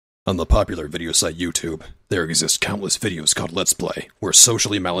On the popular video site YouTube, there exist countless videos called Let's Play, where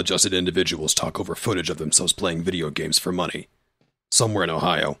socially maladjusted individuals talk over footage of themselves playing video games for money. Somewhere in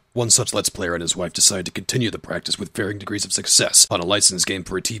Ohio, one such Let's Player and his wife decided to continue the practice with varying degrees of success on a licensed game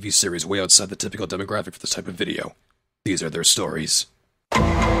for a TV series way outside the typical demographic for this type of video. These are their stories.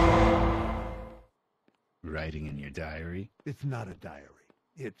 Writing in your diary? It's not a diary.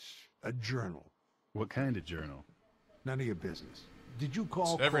 It's a journal. What kind of journal? None of your business. Did you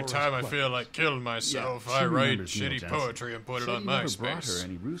call So every time I feel like killing myself, I write shitty poetry and put it on MySpace. Never brought her MySpace.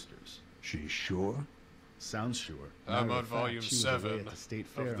 any roosters. She's sure? Sounds sure. I'm Matter on of fact, volume she was away 7 at the state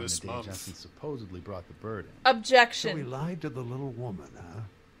fair of on the this day month. Justin supposedly brought the bird in. So we Objection. lied to the little woman, huh?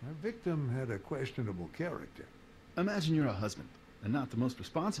 Our victim had a questionable character. Imagine you're a husband, and not the most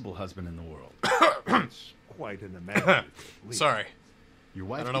responsible husband in the world. It's quite an imaginative leap. Sorry. Your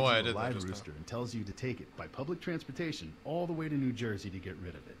wife don't know why I gives you did a that live just now. rooster and tells you to take it by public transportation all the way to New Jersey to get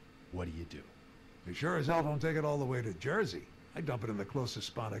rid of it. What do? You sure as hell don't take it all the way to Jersey. I dump it in the closest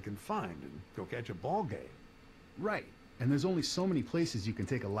spot I can find and go catch a ball game. Right. And there's only so many places you can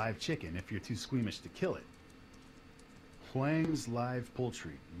take a live chicken if you're too squeamish to kill it. Huang's Live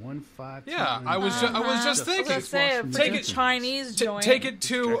Poultry, 152. Yeah, I was just I was thinking. gonna say a Take freaking it- Chinese joint. Take it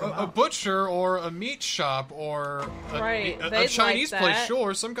to Check 'em a out. butcher or a meat shop or Right, a they'd Chinese like place, that.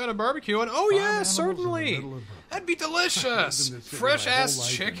 sure, some kind of barbecue, and oh Farm yeah, animals in the certainly, middle of that'd be I've delicious. lived in this city Fresh my whole ass life,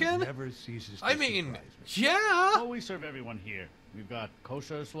 and it chicken. never ceases to I mean, surprise me. yeah. Oh, we serve everyone here. We've got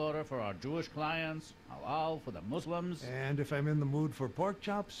kosher slaughter for our Jewish clients, halal for the Muslims. And if I'm in the mood for pork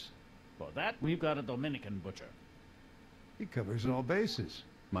chops, For that, we've got a Dominican butcher. he covers all bases.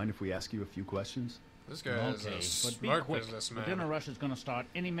 Mind if we ask you a few questions? This guy is Okay, a but be smart quick. The dinner businessman. rush is gonna start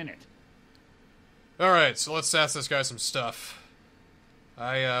any minute. All right, so let's ask this guy some stuff.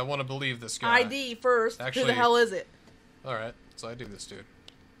 I want to believe this guy. ID first. Who Actually- the hell is it? All right, so I do this dude.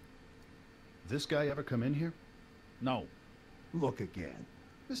 This guy ever come in here? No, Look again.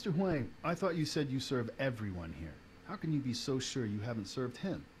 Mr. Huang, I thought you said you serve everyone here. How can you be so sure you haven't served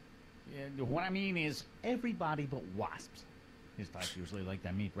him? what I mean is everybody but wasps. His types usually like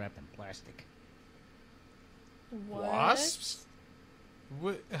their meat wrapped in plastic. What? Wasps?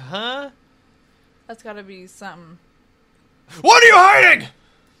 What? Huh? That's gotta be something. What are you hiding?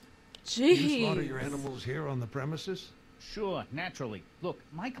 You slaughter Gee. your animals here on the premises? Sure, naturally. Look,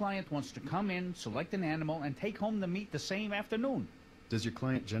 my client wants to come in, select an animal, and take home the meat the same afternoon. Does your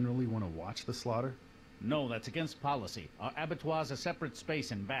client generally want to watch the slaughter? No, that's against policy. Our abattoir's a separate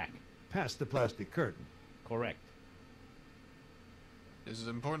space in back. Past the plastic curtain. Correct. Is it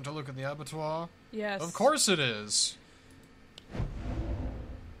important to look at the abattoir? Yes. Of course it is.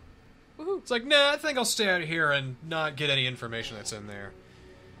 Woohoo. It's like, nah, I think I'll stay out here and not get any information that's in there.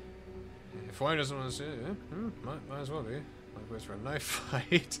 If Wayne doesn't want to see it, might as well be. Like place for a knife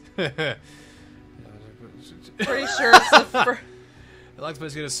fight. Pretty sure it's the first. I'd like to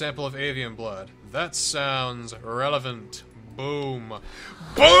please get a sample of avian blood. That sounds relevant. Boom.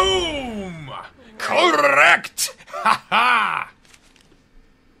 Boom! Correct! Ha ha!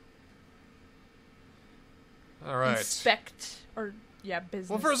 Alright. Inspect or business.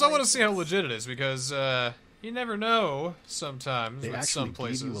 Well, first I want to see how license. legit it is, because, you never know sometimes They with actually some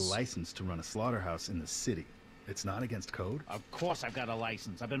places. gave you a license to run a slaughterhouse in the city. It's not against code? Of course I've got a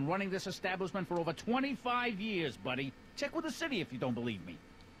license. I've been running this establishment for over 25 years, buddy. Check with the city if you don't believe me.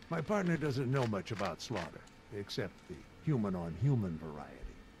 My partner doesn't know much about slaughter, except the human-on-human variety.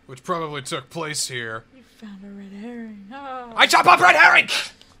 Which probably took place here. You found a red herring. Oh. I chop up red herring!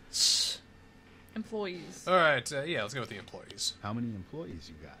 Employees. Alright, yeah, let's go with the employees. How many employees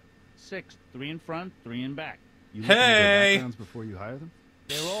you got? 6, 3 in front, 3 in back. You look into their Hey! backgrounds before you hire them?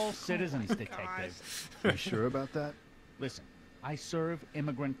 They're all citizens, detective. You sure about that? Listen, I serve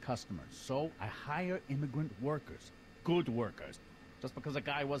immigrant customers, so I hire immigrant workers. Good workers. Just because a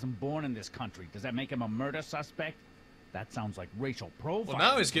guy wasn't born in this country, does that make him a murder suspect? That sounds like racial profiling. Well,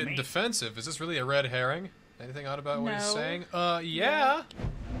 now he's to getting me. defensive. Is this really a red herring? Anything odd about what he's No. saying? Yeah.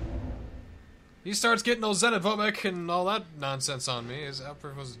 He starts getting all xenophobic and all that nonsense on me. His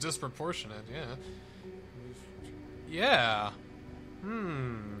outburst was disproportionate, yeah. Yeah.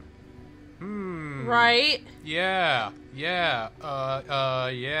 Right? Yeah. Yeah.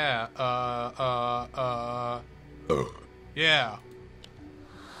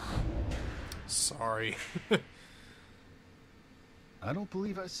 Sorry. I don't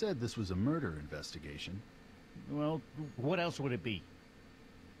believe I said this was a murder investigation. Well, what else would it be?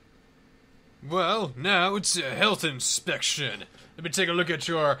 Well, now it's a health inspection. Let me take a look at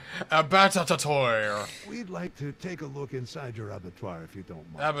your abattoir. We'd like to take a look inside your abattoir if you don't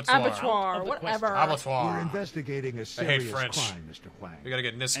mind. Abattoir, Of the whatever. We're Abattoir. investigating a hate serious French. crime, Mr. Huang. We gotta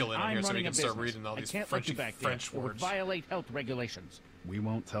get Niskell in And on here I'm so we running can a start business. reading all I these can't let you Frenchy back French there. It would words. violate health regulations. We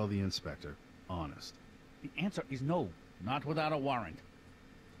won't tell the inspector. Honest. The answer is no. Not without a warrant.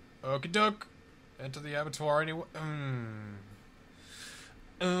 Okie doke. Enter the abattoir anyway.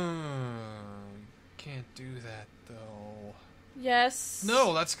 Can't do that though. Yes.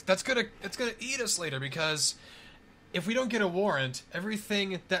 No, that's gonna eat us later because if we don't get a warrant,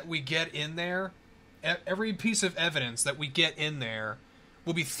 everything that we get in there, every piece of evidence that we get in there,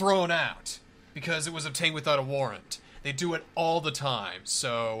 will be thrown out because it was obtained without a warrant. They do it all the time,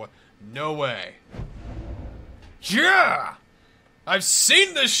 so no way. Yeah, I've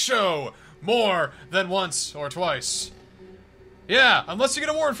seen this show more than once or twice. Yeah, unless you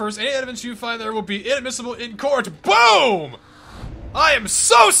get a warrant first, any evidence you find there will be inadmissible in court. Boom! I am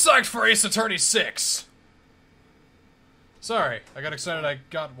so psyched for Ace Attorney 6! Sorry, I got excited I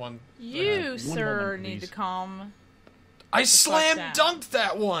got one. You, One sir, moment, need to please. calm. I fuck slam down. dunked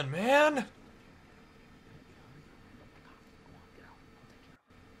that one, man!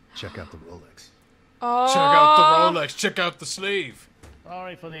 Check out the Rolex. Oh. Check out the Rolex, check out the sleeve.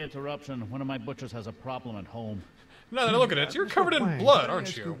 Sorry for the interruption. One of my butchers has a problem at home. Now that I look at it, you're Mr. covered in Huang, blood, can I aren't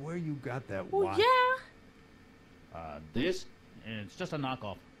ask you? Where you got that Well, watch? yeah. This? It's just a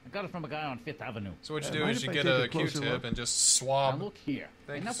knockoff. I got it from a guy on Fifth Avenue. So what you Uh, do mind is if you I get take a a closer Q-tip look? and just Now swab. look here.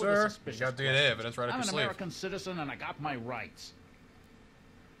 Thank you, Enough with the sir. You suspicious got DNA questions. evidence right up I'm your an sleeve. American citizen and I got my rights.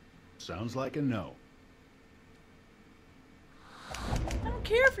 Sounds like a no. I don't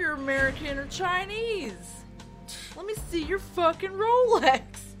care if you're American or Chinese. Let me see your fucking Rolex.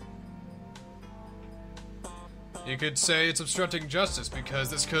 You could say it's obstructing justice because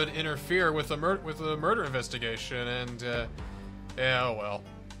this could interfere with the murder investigation, and yeah, oh well.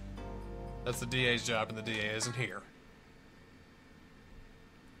 That's the DA's job, and the DA isn't here.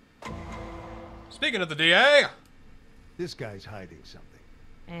 Speaking of the DA, This guy's hiding something.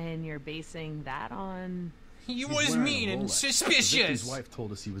 And you're basing that on... he He's was wearing a mean and Rolex. Vicky's suspicious. wife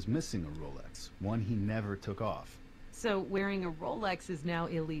told us he was missing a Rolex, one he never took off. So wearing a Rolex is now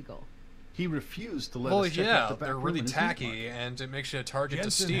illegal. He refused to let Well, us check yeah, out the back they're room really in his meat tacky, market. and it makes you a target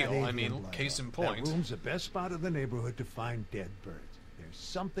Jensen to had steal. I avian mean, blood case on in it. point. That room's the best spot in the neighborhood to find dead birds. There's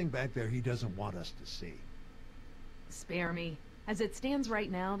something back there he doesn't want us to see. Spare me. As it stands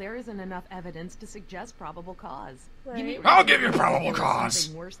right now, there isn't enough evidence to suggest probable cause. Right. You may I'll give you recognize probable there was cause.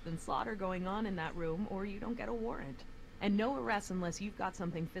 Something worse than slaughter going on in that room, or you don't get a warrant. And no arrests unless you've got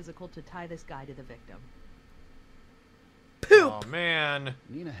something physical to tie this guy to the victim. Oh man.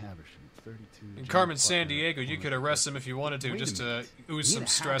 Nina Haversham, 32. In Jimmy Carmen Faulkner, San Diego, you owner could of arrest the- him if you wanted to, Wait a just to minute. ooze Nina some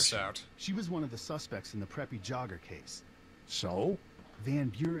stress Haversham. out. She was one of the suspects in the preppy jogger case. So? Van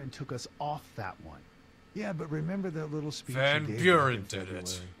Buren took us off that one. Yeah, but remember that little speech Van he gave Buren back in did it.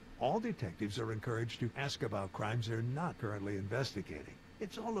 February? All detectives are encouraged to ask about crimes they're not currently investigating.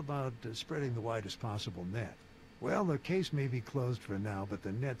 It's all about spreading the widest possible net. Well, the case may be closed for now, but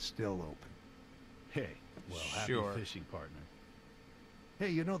the net's still open. Hey, well, Sure. happy fishing partner. Hey,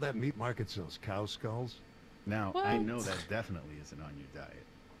 you know that meat market sells cow skulls? Now, I What? know that definitely isn't on your diet.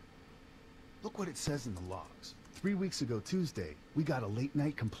 Look what it says in the logs. 3 weeks ago Tuesday, we got a late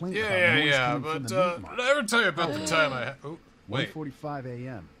night complaint about noise coming from but the meat market. did I ever tell you about the time I... Oh, wait. 1:45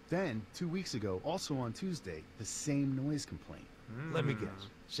 a.m. Then, 2 weeks ago, also on Tuesday, the same noise complaint. Let me guess.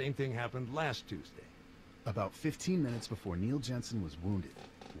 Same thing happened last Tuesday. About 15 minutes before Neil Jensen was wounded.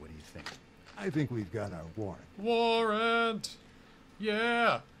 What do you think? I think we've got our warrant. Warrant!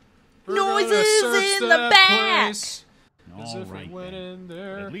 Yeah! We're Noises gonna search in the that back. place as All if right, we went then. in But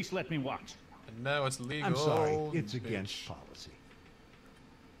there. at least let me watch. And now it's legal. I'm sorry, it's bitch. against policy.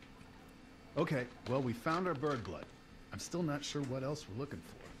 Okay, well, we found our bird blood. I'm still not sure what else we're looking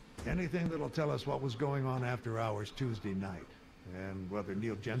for. Anything that'll tell us what was going on after hours Tuesday night, and whether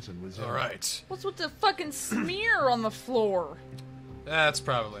Neil Jensen was in. All right. What's with the fucking smear on the floor? That's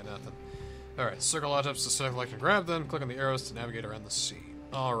probably nothing. Alright, circle objects to select and grab them. Click on the arrows to navigate around the scene.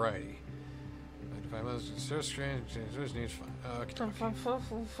 Alrighty. Identify messages, search screen, change search needs fine. Okay.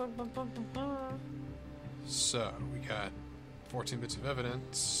 So, we got 14 bits of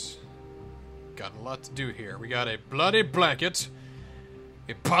evidence. Got a lot to do here. We got a bloody blanket,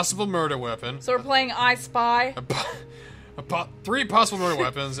 a possible murder weapon, So we're playing I Spy. 3 possible murder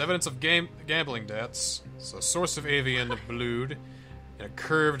weapons, evidence of gambling debts, so a source of avian blood, and a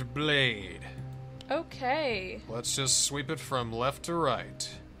curved blade. Okay. Let's just sweep it from left to right.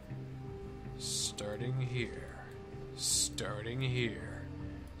 Starting here. Starting here.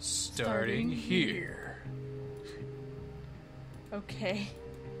 Starting here. Okay.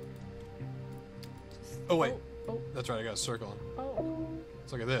 Oh, wait. Oh, That's right, I got a circle. oh.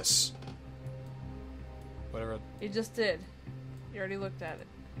 Let's look at this. Whatever. You just did. You already looked at it.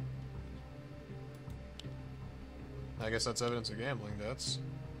 I guess that's evidence of gambling debts.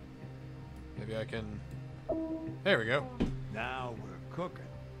 Maybe I can... There we go. Now we're cooking.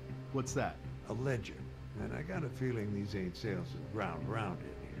 What's that? A ledger. And I got a feeling these ain't sales of ground round in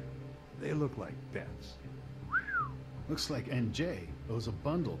here. They look like bets. Looks like NJ owes a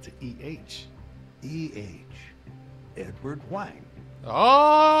bundle to EH. E.H. Edward Wang.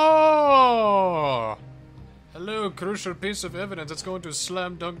 Oh! Hello, crucial piece of evidence. It's going to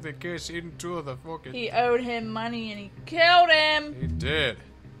slam dunk the case into the fucking... He owed him money and he killed him. He did.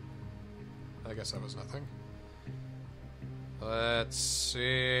 I guess that was nothing. Let's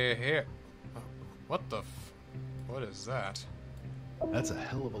see here. What the what is that? That's a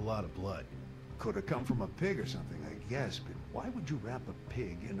hell of a lot of blood. Could have come from a pig or something, I guess, but why would you wrap a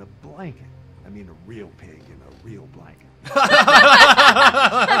pig in a blanket? I mean a real pig in a real blanket.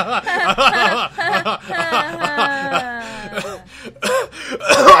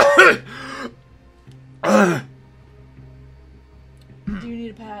 Do you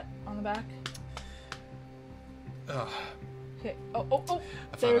need a pat on the back? Okay. Oh.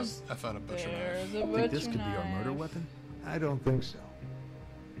 I found a butcher There's knife. a butcher Think this could be our murder knife. weapon? I don't think so.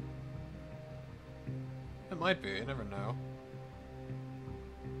 It might be, you never know.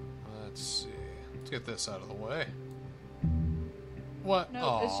 Let's see. Let's get this out of the way. What? No,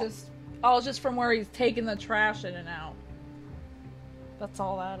 Aw. it's just from where he's taking the trash in and out. That's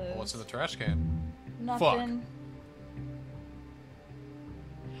all that is. What's in the trash can? Nothing.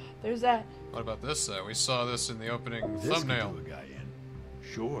 There's that. What about this, though? We saw this in the opening This thumbnail. could do a guy in.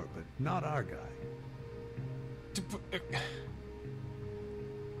 Sure, but not our guy.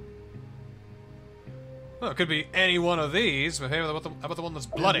 Well, it could be any one of these, but hey, how about the one that's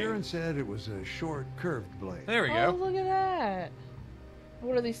bloody? Aaron said it was a short, curved blade. There we Oh, go. look at that.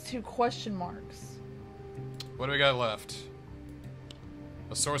 What are these two question marks? What do we got left?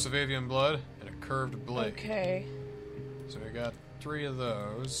 A source of avian blood and a curved blade. Okay. So we got 3 of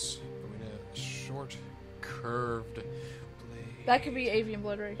those. But we need a short, curved blade. That could be avian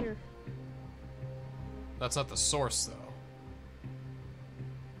blood right here. That's not the source, though.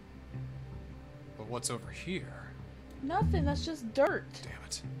 But what's over here? Nothing. That's just dirt. Damn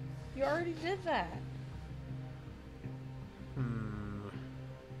it. You already did that.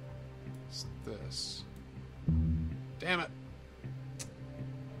 What's this? Damn it.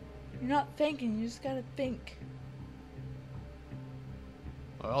 You're not thinking. You just gotta think.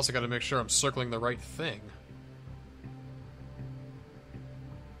 I also gotta make sure I'm circling the right thing.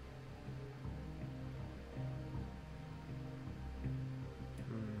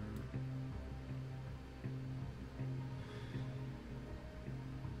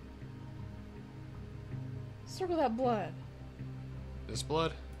 Circle that blood. This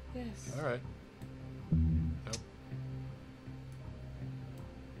blood? Yes. Alright. Nope.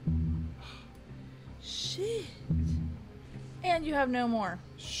 Shit. And you have no more.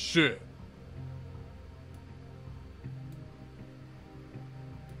 Shit.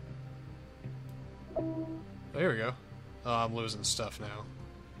 There we go. Oh, I'm losing stuff now.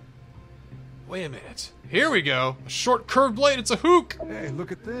 Wait a minute. Here we go. A short curved blade. It's a hook. Hey,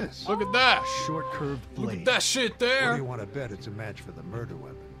 look at this. Look at that. Short curved blade. Look at that shit What do there. you want to bet it's a match for the murder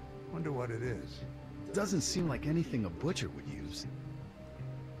weapon? Wonder what it is. Doesn't seem like anything a butcher would use.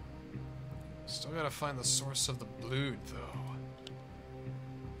 Still gotta find the source of the blood, though.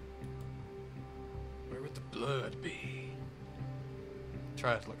 Where would the blood be?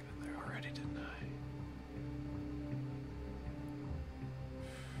 Tried looking in there already, didn't I?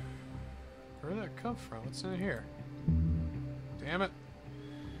 Where did that come from? What's in here? Damn it.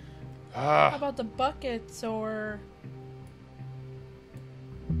 How about the buckets or...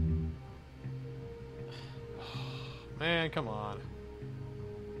 Man, come on.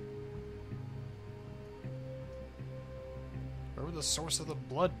 Where would the source of the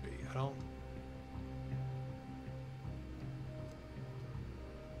blood be? I don't...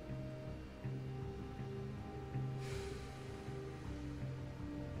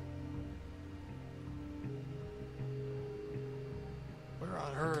 Where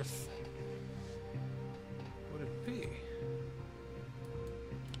on earth would it be?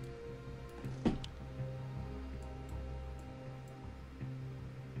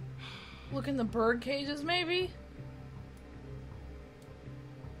 Look in the bird cages, maybe?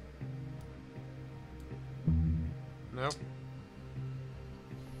 Nope.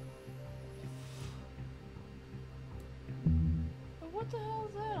 But what the hell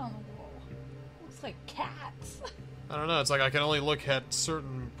is that on the wall? It's like cats. I don't know. It's like I can only look at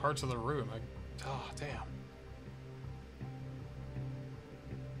certain parts of the room. Oh, damn.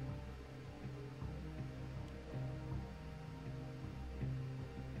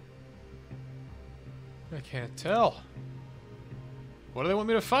 I can't tell. What do they want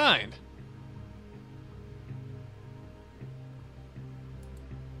me to find?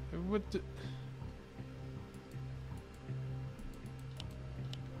 What the...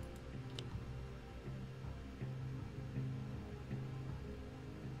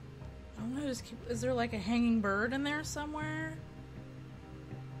 I don't know, just keep... Is there like a hanging bird in there somewhere?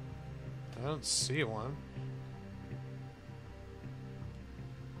 I don't see one.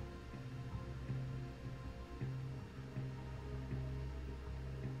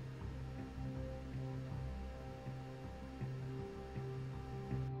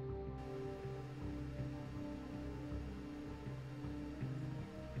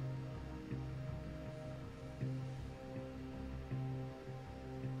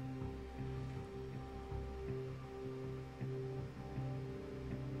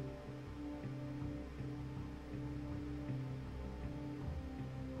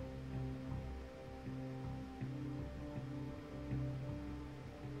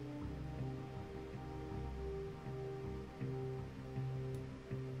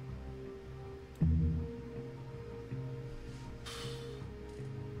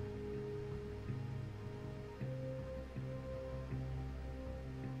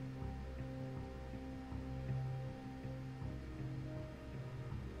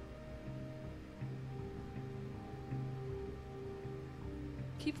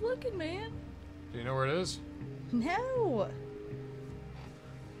 Keep looking, man. Do you know where it is? No.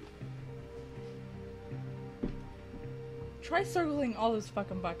 Try circling all those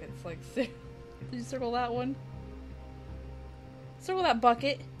fucking buckets. Like, did you circle that one? Circle that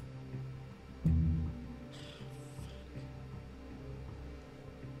bucket.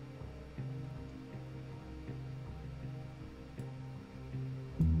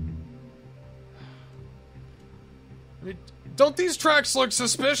 I mean, don't these tracks look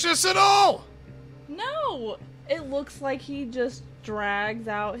suspicious at all? No. It looks like he just drags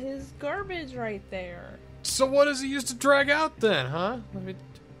out his garbage right there. So what does he use to drag out then, huh? I mean,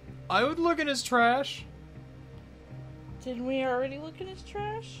 I would look in his trash. Didn't we already look in his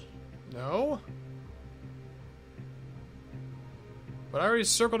trash? No. But I already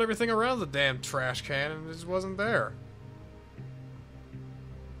circled everything around the damn trash can and it just wasn't there.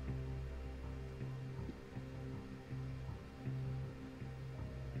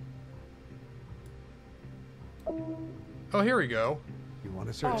 Oh, here we go. You want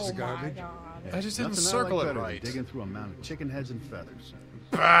to search the garbage? My God. I just didn't Nothing I circle like it better than right. digging through a mound of chicken heads and feathers.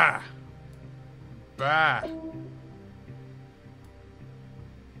 Bah! Bah!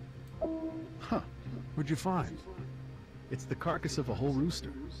 Huh. What'd you find? It's the carcass of a whole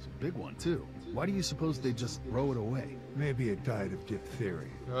rooster. It's a big one, too. Why do you suppose they just throw it away? Maybe it died of diphtheria.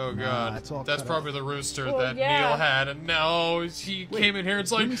 Oh Nah, god. it's all That's cut probably off. the rooster Oh, that yeah. Neil had, and now he came in here and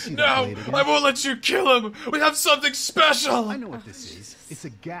it's let like, me see that no, blade again." I won't let you kill him! We have something special! I know what this is. It's a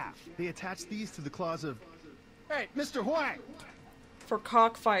gaff. They attach these to the claws of... Right. Mr. Huang! For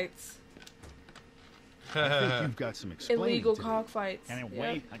cockfights. I think you've got some explaining Illegal to do. cockfights. Can it Yep.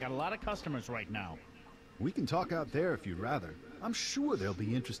 wait? I got a lot of customers right now. We can talk out there if you'd rather. I'm sure they'll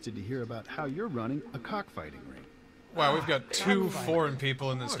be interested to hear about how you're running a cockfighting ring. Wow, we've got 2 foreign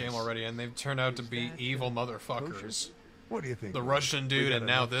people in this game already, and they've turned out to be evil motherfuckers. What do you think? The Ray? Russian We dude, got and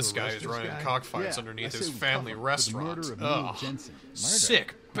now enough to this guy arrest is this running guy? cockfights I underneath say his we family cover for the restaurant. murder of Neil Ugh. Jensen. Sick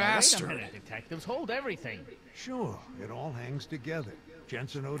Now, wait a bastard. minute, detectives. Hold everything. Sure, it all hangs together.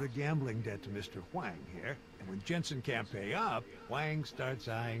 Jensen owed a gambling debt to Mr. Huang here, and when Jensen can't pay up, Huang starts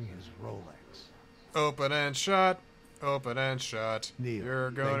eyeing his Rolex. Open and shut. Open and shut. Neil,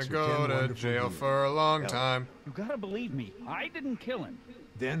 You're gonna thanks for go 10 to wonderful jail years. for a long Hell. time. You gotta believe me. I didn't kill him.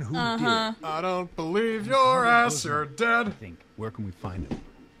 Then who Uh-huh. did? I don't believe your ass, you're I dead. think Where can we find him?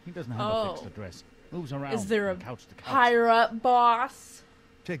 he doesn't have a Oh. fixed address. Moves around. Is there a from couch to couch. higher up boss?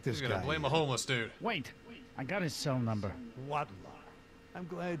 Take this He's gonna guy. blame a here. homeless dude. Wait, I got his cell number. What luck. I'm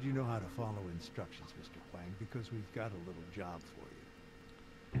glad you know how to follow instructions, Mr. Huang, because we've got a little job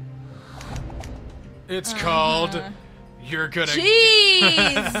for you. It's called You're Gonna...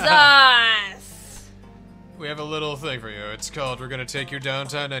 Jesus! We have a little thing for you. It's called We're Gonna Take You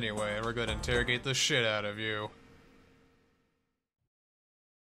Downtown Anyway, and we're gonna interrogate the shit out of you.